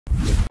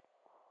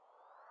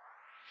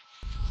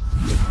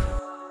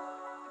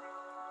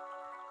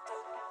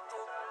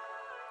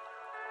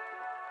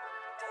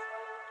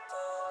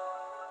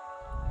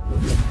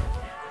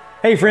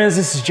Hey friends,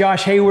 this is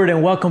Josh Hayward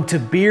and welcome to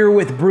Beer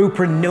with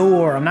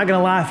Brewpreneur. I'm not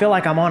gonna lie, I feel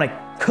like I'm on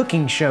a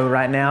cooking show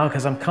right now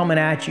because I'm coming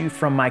at you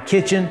from my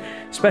kitchen.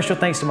 Special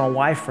thanks to my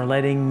wife for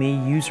letting me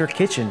use her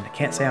kitchen. I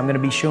can't say I'm gonna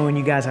be showing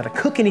you guys how to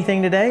cook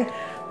anything today,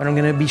 but I'm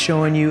gonna be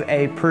showing you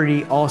a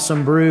pretty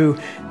awesome brew.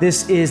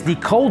 This is the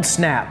Cold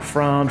Snap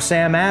from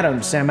Sam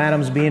Adams. Sam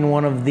Adams being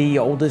one of the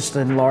oldest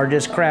and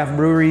largest craft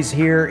breweries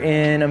here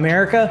in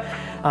America.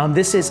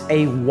 This is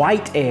a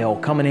white ale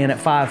coming in at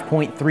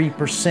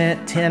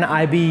 5.3%, 10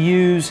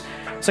 IBUs.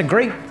 It's a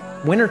great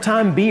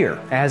wintertime beer,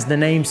 as the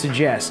name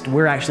suggests.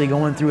 We're actually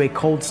going through a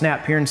cold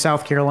snap here in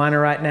South Carolina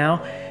right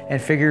now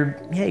and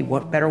figured, hey,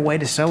 what better way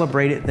to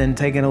celebrate it than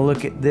taking a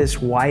look at this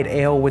white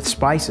ale with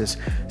spices.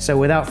 So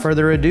without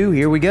further ado,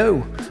 here we go.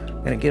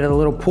 Gonna get a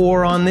little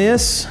pour on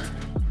this.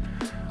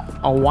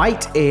 A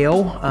white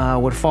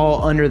ale would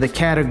fall under the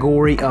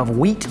category of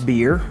wheat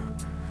beer.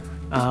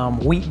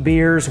 Wheat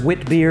beers,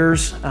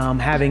 witbiers,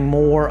 having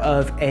more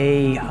of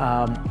a,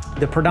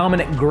 the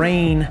predominant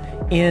grain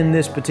in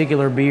this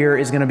particular beer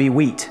is gonna be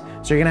wheat.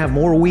 So you're gonna have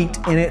more wheat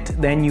in it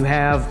than you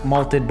have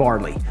malted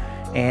barley.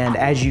 And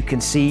as you can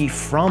see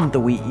from the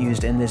wheat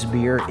used in this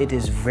beer, it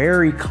is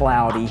very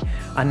cloudy,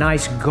 a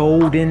nice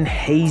golden,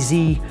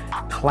 hazy,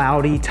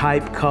 cloudy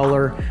type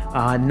color,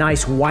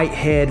 nice white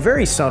head,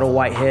 very subtle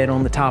white head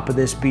on the top of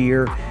this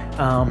beer,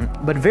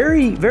 but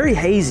very, very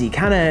hazy,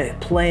 kind of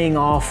playing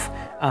off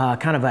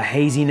kind of a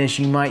haziness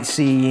you might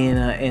see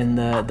in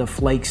the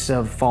flakes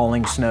of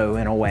falling snow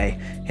in a way,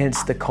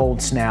 hence the cold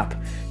snap.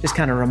 Just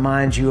kind of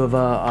reminds you of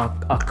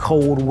a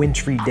cold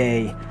wintry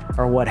day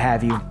or what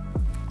have you.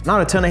 Not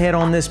a ton of head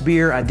on this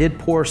beer. I did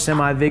pour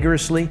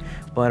semi-vigorously,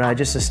 but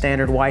just a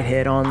standard white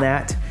head on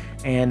that.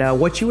 And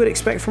what you would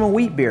expect from a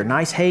wheat beer.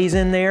 Nice haze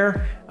in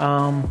there,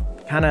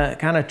 kind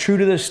of true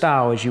to the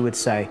style, as you would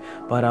say.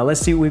 But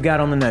let's see what we've got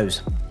on the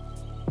nose.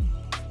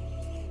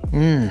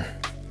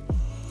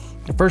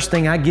 The first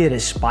thing I get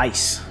is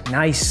spice.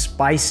 Nice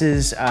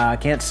spices. I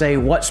can't say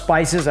what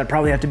spices. I'd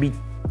probably have to be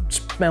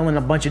smelling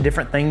a bunch of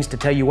different things to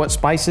tell you what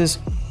spices.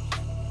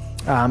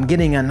 I'm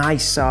getting a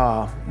nice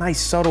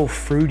subtle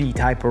fruity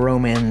type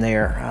aroma in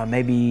there.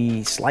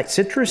 Maybe slight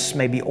citrus,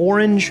 maybe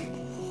orange.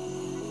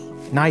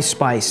 Nice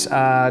spice.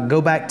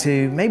 Go back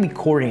to maybe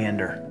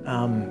coriander.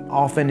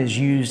 Often is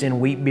used in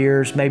wheat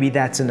beers. Maybe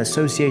that's an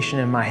association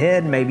in my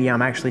head. Maybe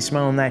I'm actually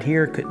smelling that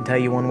here. Couldn't tell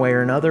you one way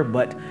or another,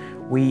 but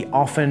we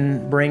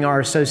often bring our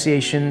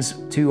associations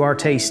to our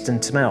tastes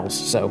and smells.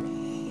 So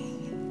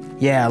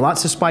yeah,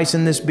 lots of spice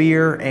in this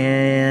beer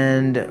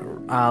and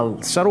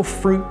subtle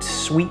fruit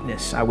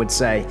sweetness, I would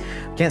say.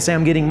 Can't say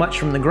I'm getting much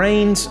from the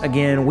grains.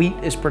 Again, wheat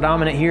is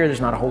predominant here. There's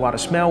not a whole lot of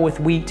smell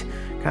with wheat.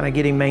 Kind of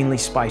getting mainly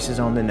spices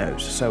on the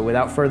nose. So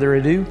without further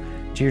ado,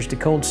 cheers to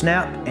Cold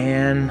Snap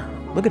and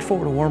looking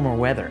forward to warmer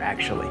weather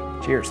actually.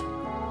 Cheers.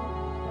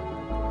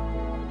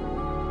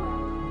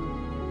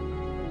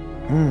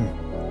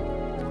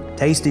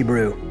 Tasty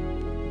brew.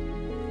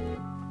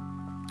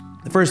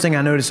 The first thing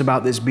I notice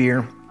about this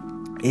beer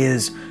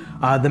is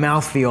the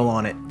mouthfeel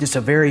on it. Just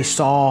a very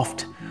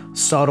soft,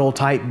 subtle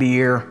type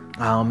beer.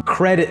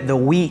 Credit the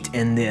wheat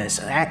in this.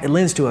 It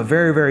lends to a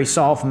very, very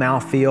soft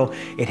mouthfeel.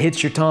 It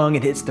hits your tongue,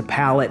 it hits the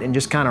palate and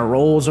just kind of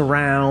rolls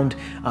around.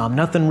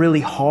 Nothing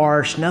really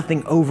harsh,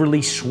 nothing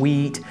overly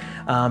sweet,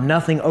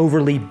 nothing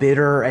overly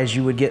bitter as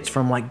you would get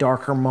from like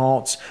darker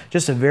malts.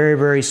 Just a very,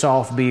 very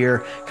soft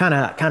beer, kind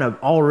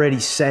of already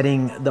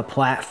setting the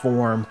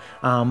platform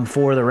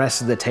for the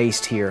rest of the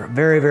taste here.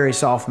 Very, very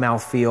soft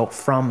mouthfeel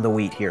from the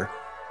wheat here.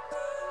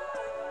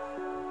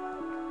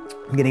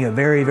 I'm getting a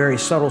very, very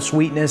subtle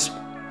sweetness,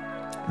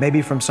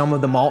 maybe from some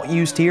of the malt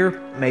used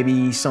here,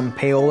 maybe some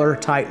paler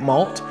type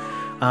malt.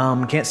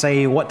 Can't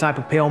say what type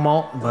of pale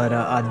malt, but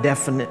a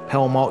definite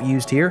pale malt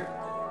used here.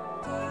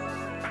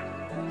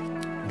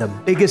 The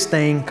biggest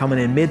thing coming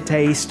in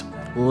mid-taste,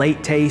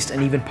 late taste,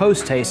 and even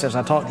post-taste as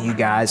I talk to you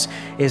guys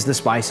is the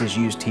spices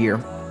used here.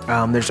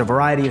 There's a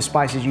variety of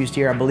spices used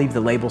here. I believe the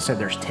label said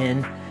there's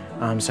 10,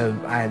 so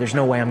there's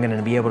no way I'm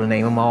gonna be able to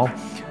name them all,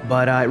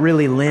 but it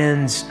really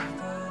lends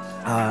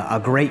a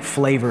great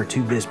flavor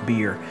to this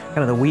beer. Kind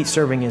of the wheat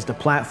serving is the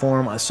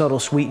platform, a subtle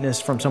sweetness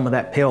from some of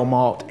that pale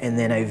malt, and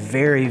then a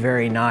very,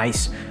 very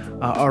nice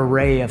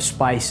array of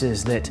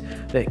spices that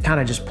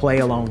kind of just play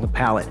along the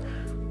palate.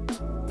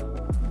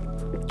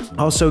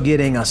 Also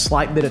getting a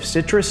slight bit of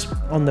citrus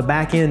on the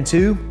back end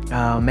too.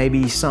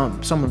 Maybe some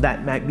of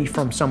that might be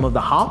from some of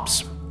the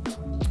hops.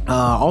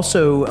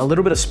 Also a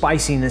little bit of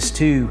spiciness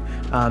too,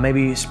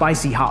 maybe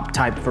spicy hop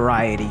type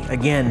variety.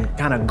 Again,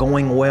 kind of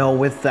going well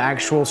with the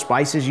actual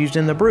spices used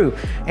in the brew.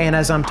 And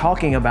as I'm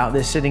talking about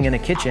this sitting in a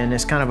kitchen,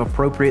 it's kind of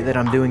appropriate that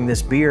I'm doing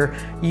this beer.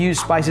 You use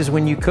spices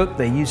when you cook,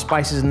 they use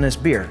spices in this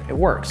beer. It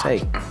works,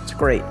 hey, it's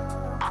great.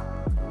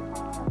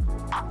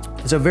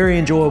 It's a very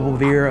enjoyable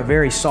beer, a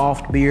very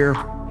soft beer,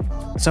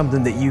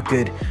 something that you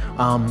could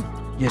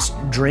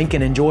just drink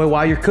and enjoy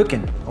while you're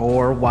cooking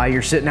or while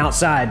you're sitting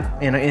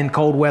outside in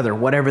cold weather,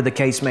 whatever the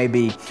case may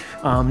be.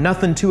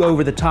 Nothing too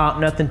over the top,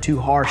 nothing too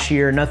harsh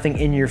here, nothing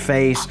in your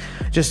face.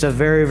 Just a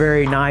very,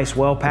 very nice,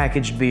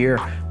 well-packaged beer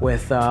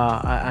with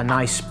a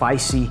nice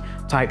spicy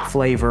type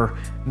flavor,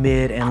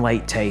 mid and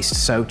late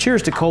taste. So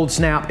cheers to Cold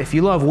Snap. If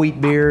you love wheat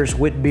beers,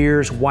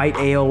 white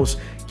ales,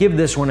 give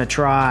this one a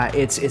try.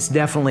 It's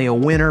definitely a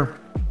winner.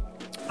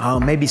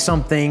 Maybe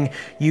something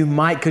you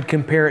could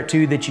compare it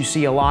to that you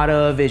see a lot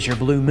of is your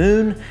Blue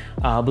Moon.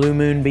 Blue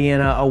Moon being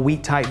a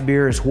wheat type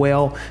beer as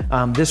well.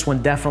 This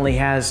one definitely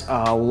has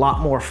a lot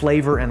more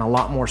flavor and a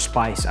lot more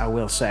spice, I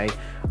will say.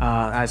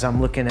 As I'm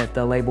looking at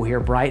the label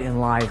here, bright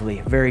and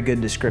lively. Very good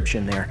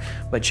description there.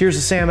 But cheers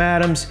to Sam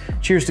Adams,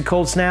 cheers to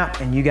Cold Snap,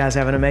 and you guys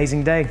have an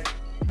amazing day.